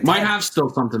to get to 10. Might have still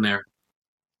something there.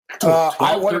 12,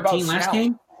 what 13 about last Snell?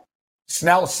 game?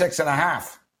 Snell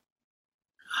 6.5.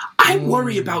 I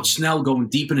worry about Snell going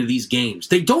deep into these games.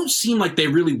 They don't seem like they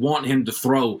really want him to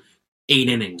throw 8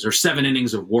 innings or 7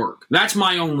 innings of work. That's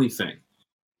my only thing.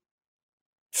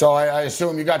 So I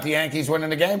assume you got the Yankees winning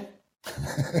the game?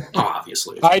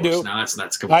 Obviously. I do. No,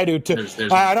 that's cool. I do too.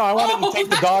 I know. I wanted to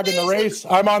take the dog in the race.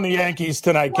 I'm on the Yankees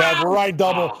tonight, Kev. We're right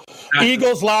double.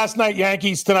 Eagles last night,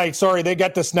 Yankees tonight. Sorry, they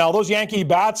get to Snell. Those Yankee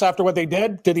bats after what they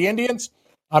did to the Indians,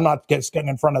 I'm not getting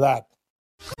in front of that.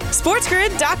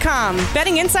 SportsGrid.com.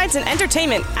 Betting insights and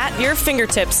entertainment at your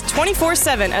fingertips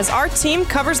 24/7 as our team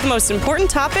covers the most important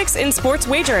topics in sports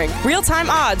wagering. Real-time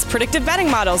odds, predictive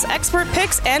betting models, expert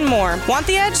picks, and more. Want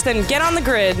the edge? Then get on the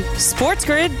grid.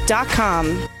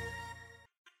 SportsGrid.com.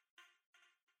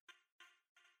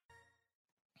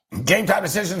 Game Time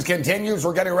Decisions continues.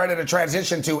 We're getting ready to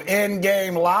transition to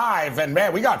in-game live. And,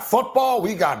 man, we got football.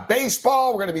 We got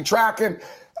baseball. We're going to be tracking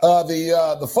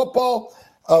the football.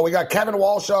 We got Kevin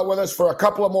Walsh with us for a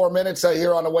couple of more minutes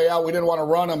here on the way out. We didn't want to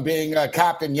run him being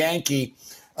Captain Yankee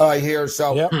here.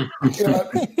 So it's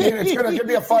going to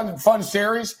be a fun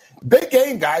series. Big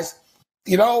game, guys.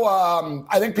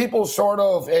 I think people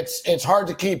it's hard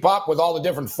to keep up with all the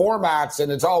different formats,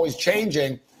 and it's always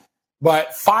changing. But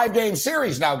 5-game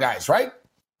series now, guys, right?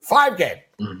 5-game,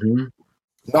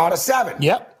 not a 7.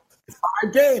 Yep.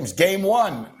 5 games. Game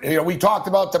 1. We talked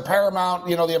about the paramount,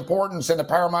 the importance and the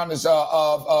paramountness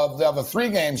of a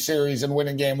 3-game series and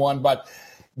winning Game 1. But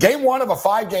Game 1 of a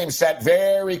 5-game set,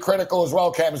 very critical as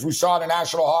well, Cam, as we saw in the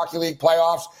National Hockey League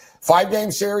playoffs.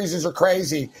 5-game series are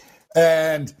crazy.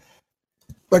 And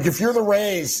like, if you're the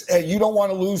Rays, you don't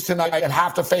want to lose tonight and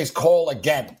have to face Cole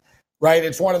again, right?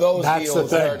 It's one of those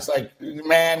deals where it's like,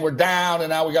 man, we're down, and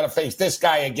now we got to face this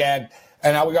guy again,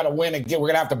 and now we got to win again. We're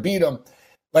going to have to beat him.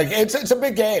 Like, it's a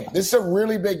big game. This is a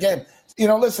really big game.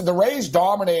 Listen, the Rays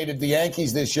dominated the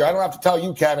Yankees this year. I don't have to tell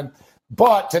you, Kevin,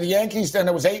 but to the Yankees, and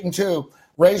it was 8-2.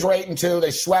 Rays were 8-2. They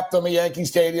swept them at Yankee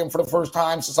Stadium for the first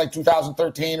time since like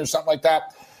 2013 or something like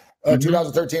that,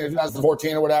 2013 or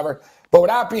 2014 or whatever. But with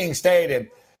that being stated,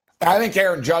 I think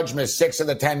Aaron Judge missed 6 of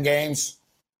the 10 games.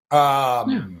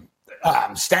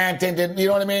 Stanton didn't. You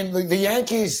know what I mean? The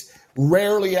Yankees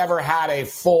rarely ever had a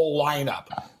full lineup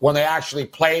when they actually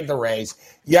played the Rays.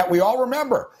 Yet we all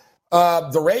remember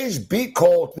the Rays beat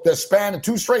Cole the span of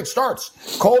 2 straight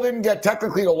starts. Cole didn't get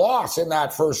technically the loss in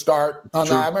that first start.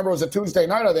 I remember it was a Tuesday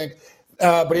night, I think.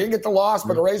 But he didn't get the loss,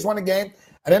 but the Rays won the game.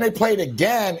 And then they played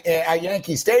again at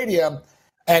Yankee Stadium,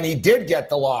 and he did get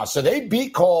the loss. So they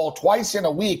beat Cole twice in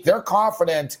a week. They're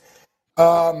confident.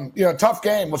 Tough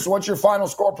game. So what's your final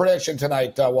score prediction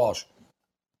tonight, Walsh?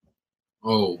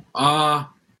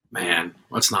 Man,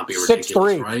 let's not be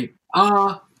ridiculous, 6-3. right?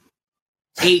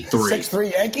 8-3.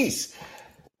 6-3 Yankees.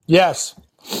 Yes.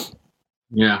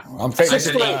 Yeah, I'm thinking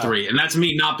 8-3, and that's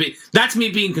me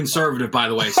being conservative, by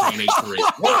the way, saying 8-3.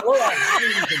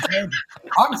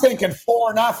 I'm thinking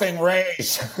 4-0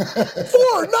 Rays.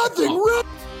 4-0 Rays.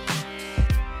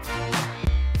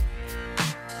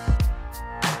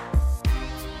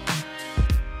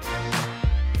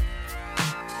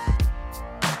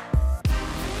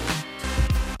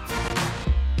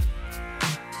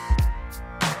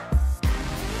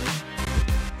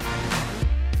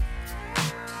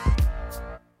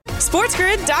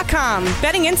 SportsGrid.com.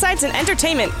 Betting insights and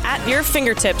entertainment at your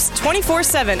fingertips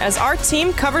 24/7 as our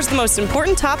team covers the most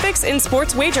important topics in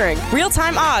sports wagering.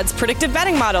 Real-time odds, predictive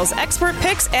betting models, expert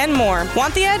picks, and more.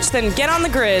 Want the edge? Then get on the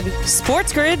grid.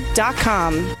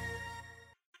 SportsGrid.com.